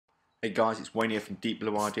Hey guys, it's Wayne here from Deep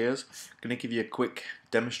Blue Ideas. I'm going to give you a quick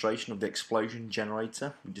demonstration of the explosion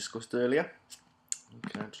generator we discussed earlier.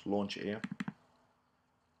 Okay, just launch it here.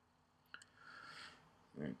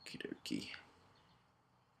 Okie dokie.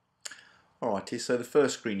 Alrighty, so the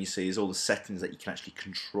first screen you see is all the settings that you can actually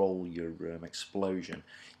control your explosion.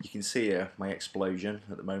 You can see here my explosion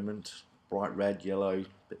at the moment, bright red, yellow,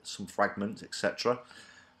 some fragments, etc.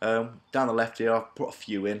 Down the left here I've put a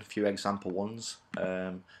few example ones.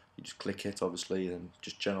 You just click it obviously and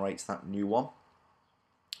just generates that new one.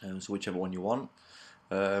 So whichever one you want.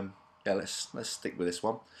 Yeah, let's stick with this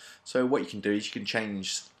one. So what you can do is you can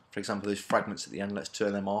change, for example, these fragments at the end. Let's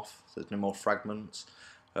turn them off so there's no more fragments.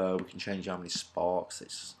 We can change how many sparks.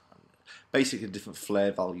 It's basically different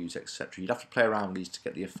flare values, etc. You'd have to play around with these to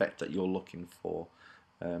get the effect that you're looking for.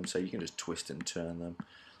 So you can just twist and turn them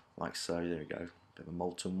like so. There we go, bit of a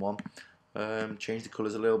molten one. Change the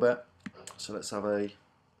colours a little bit. So let's have a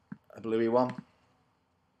bluey one.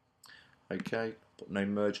 Okay, but no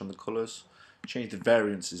merge on the colours. Change the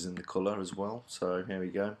variances in the colour as well. So here we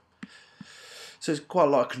go. So there's quite a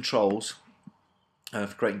lot of controls for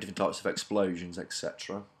creating different types of explosions,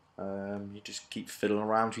 etc. You just keep fiddling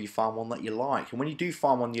around until you find one that you like. And when you do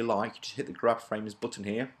find one you like, you just hit the grab frames button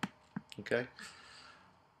here. Okay,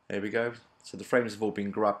 there we go. So the frames have all been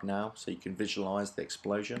grabbed now, so you can visualise the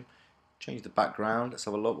explosion. Change the background. Let's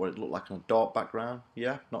have a look what it looked like on a dark background.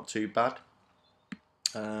 Yeah, not too bad.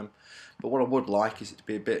 But what I would like is it to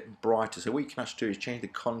be a bit brighter. So what you can actually do is change the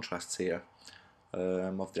contrasts here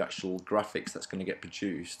of the actual graphics that's going to get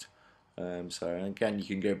produced. So and again, you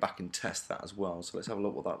can go back and test that as well. So let's have a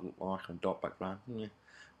look what that looked like on dark background. Yeah,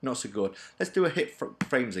 not so good. Let's do a hit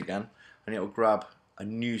frames again, and it'll grab a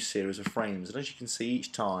new series of frames. And as you can see,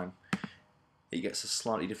 each time it gets a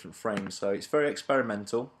slightly different frame. So it's very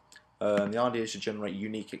experimental. The idea is to generate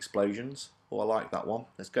unique explosions. Oh, I like that one.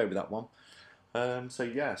 Let's go with that one. So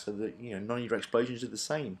yeah, so that none of your explosions are the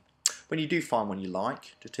same. When you do find one you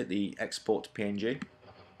like, just hit the export to PNG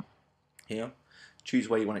here. Choose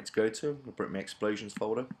where you want it to go to. I'll put it in my explosions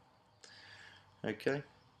folder. Okay.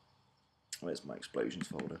 Where's my explosions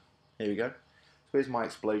folder? Here we go. So here's my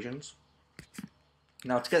explosions.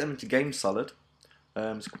 Now to get them into GameSolid,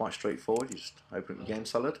 it's quite straightforward. You just open up your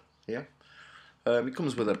GameSolid here. It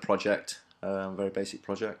comes with a project, very basic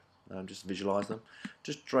project. Just visualize them.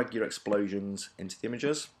 Just drag your explosions into the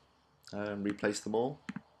images, replace them all.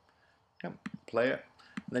 Yep, play it.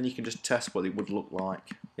 And then you can just test what it would look like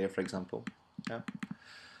here, for example. Yeah.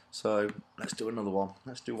 So let's do another one.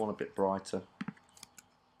 Let's do one a bit brighter.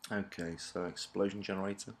 Okay, so explosion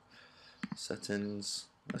generator settings.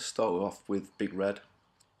 Let's start off with big red.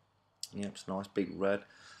 Yep, it's nice big red.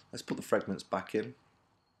 Let's put the fragments back in.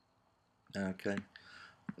 Okay,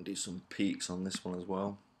 and do some peaks on this one as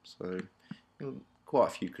well. So quite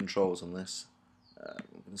a few controls on this. I'm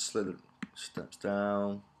going to slither steps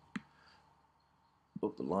down,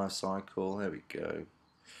 up the life cycle. There we go.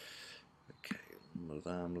 Okay,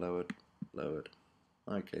 down, lowered.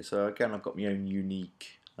 Okay, so again I've got my own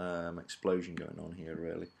unique explosion going on here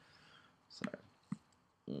really. So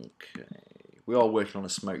okay, we are working on a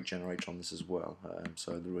smoke generator on this as well.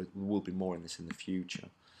 So there will be more in this in the future.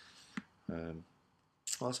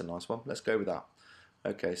 Well, that's a nice one. Let's go with that.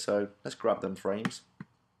 Okay, so let's grab them frames.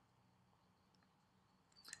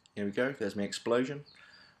 Here we go. There's my explosion.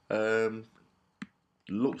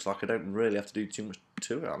 Looks like I don't really have to do too much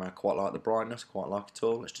to it. I mean, I quite like the brightness. Quite like it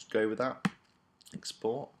all. Let's just go with that.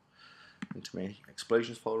 Export into my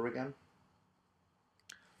explosions folder again.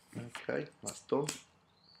 Okay, that's done.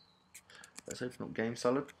 Let's open up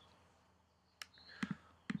GameSolid.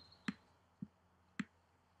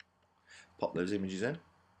 Pop those images in.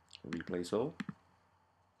 Replace all.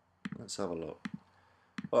 Let's have a look.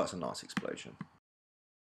 Oh, that's a nice explosion.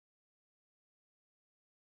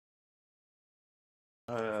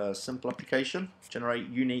 Simple application. Generate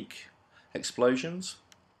unique explosions.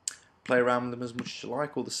 Play around with them as much as you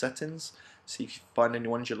like, all the settings. See if you find any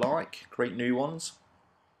ones you like. Create new ones.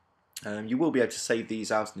 You will be able to save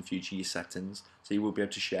these out in the future, your settings. So you will be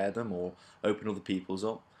able to share them or open other people's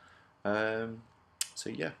up. So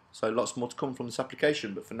yeah, so lots more to come from this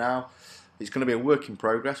application, but for now it's going to be a work in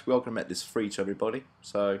progress. We are going to make this free to everybody,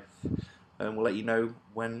 so we'll let you know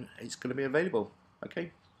when it's going to be available.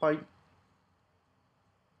 Okay, bye.